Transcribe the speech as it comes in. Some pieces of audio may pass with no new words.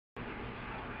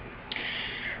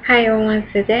Hi everyone,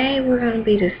 today we're going to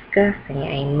be discussing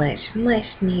a much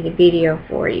needed video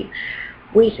for you,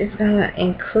 which is going to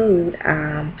include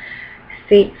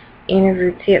 6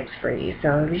 interview tips for you.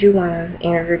 So if you want to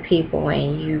interview people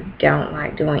and you don't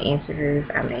like doing interviews,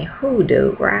 I mean, who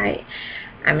do, right?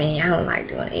 I mean, I don't like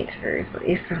doing interviews, but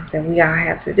it's something we all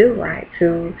have to do, right,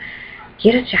 to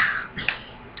get a job.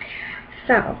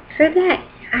 So today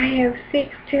I have 6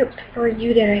 tips for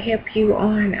you that'll help you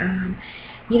on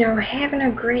having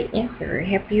a great interview,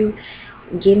 help you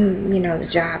getting, the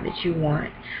job that you want.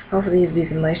 Hopefully these will be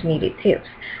some much needed tips.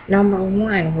 Number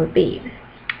 1 would be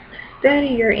study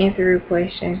your interview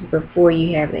questions before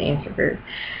you have the interview.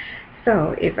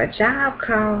 So if a job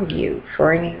calls you,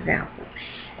 for an example,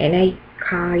 and they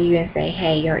call you and say,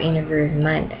 hey, your interview is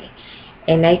Monday,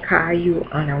 and they call you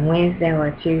on a Wednesday or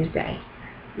a Tuesday,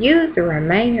 use the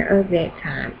remainder of that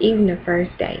time, even the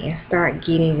first day, and start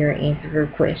getting your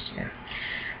interview questions.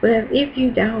 But if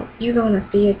you don't, you're going to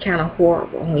feel kind of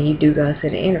horrible when you do go to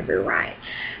the interview, right?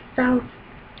 So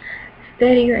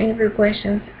study your interview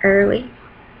questions early.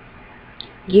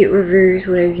 Get reviews,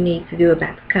 whatever you need to do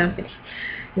about the company.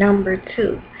 Number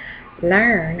 2,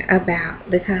 learn about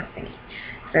the company.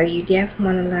 So you definitely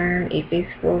want to learn, if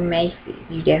it's for Macy's,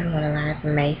 you definitely want to learn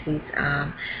some Macy's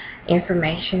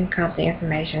company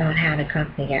information on how the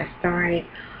company got started.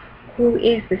 Who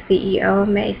is the CEO of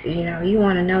Macy's? You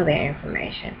want to know that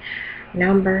information.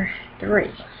 Number 3,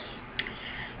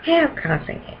 have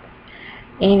confidence.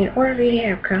 And in order for you to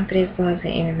have confidence going to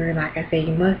an interview, like I said,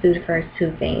 you must do the first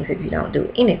 2 things if you don't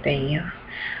do anything else.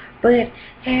 But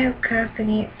have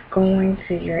confidence going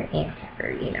to your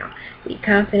interview. Be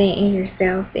confident in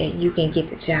yourself that you can get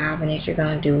the job and that you're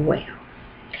going to do well.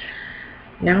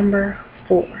 Number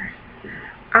 4,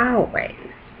 always,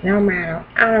 no matter,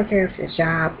 I don't care if the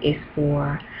job is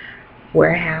for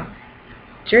warehouse,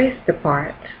 dress the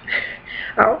part.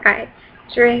 Alright,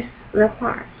 dress the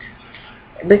part,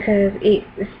 because it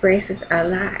expresses a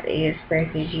lot. It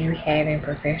expresses you having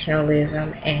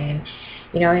professionalism, and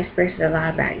it expresses a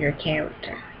lot about your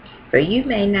character. So you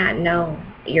may not know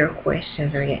your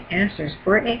questions or your answers,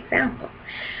 for example,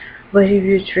 but if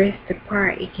you dress the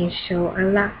part, it can show a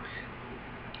lot.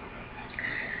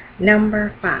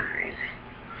 Number 5,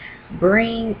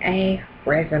 bring a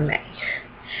resume.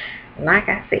 Like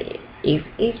I said, if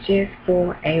it's just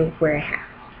for a warehouse,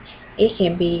 it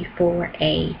can be for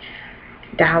a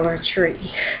Dollar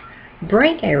Tree.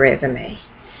 Bring a resume,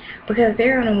 because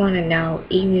they're going to want to know,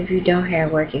 even if you don't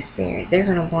have work experience, they're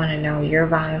going to want to know your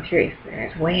volunteer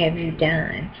experience. What have you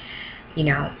done,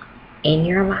 in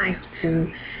your life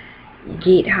to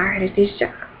get hired at this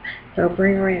job? So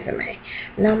bring a resume.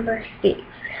 Number 6,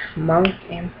 most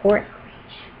importantly,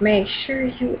 make sure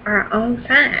you are on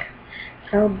time.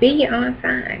 So be on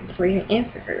time for your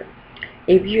interview.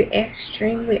 If you're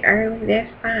extremely early,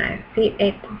 that's fine. Sit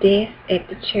at the desk, at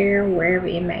the chair, wherever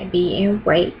it may be, and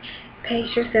wait.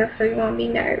 Pace yourself so you won't be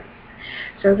nervous.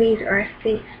 So these are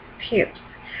 6 tips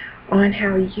on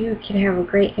how you can have a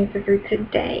great interview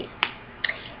today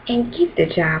and get the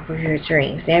job of your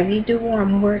dreams. Now, if you do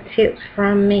want more tips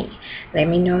from me, let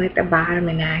me know at the bottom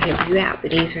and I'll help you out.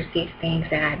 But these are 6 things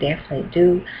that I definitely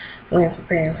do when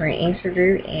preparing for an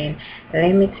interview, and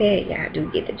let me tell you, I do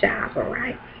get the job,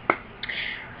 alright?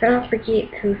 So don't forget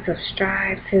to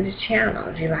subscribe to the channel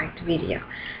if you like the video.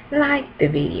 Like the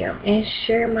video and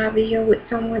share my video with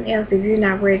someone else if you're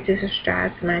not ready to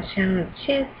subscribe to my channel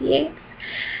just yet.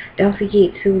 Don't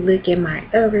forget to look at my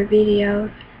other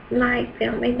videos, like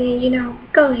them, and then,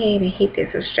 go ahead and hit the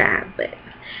subscribe button.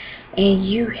 And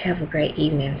you have a great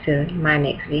evening till my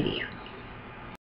next video.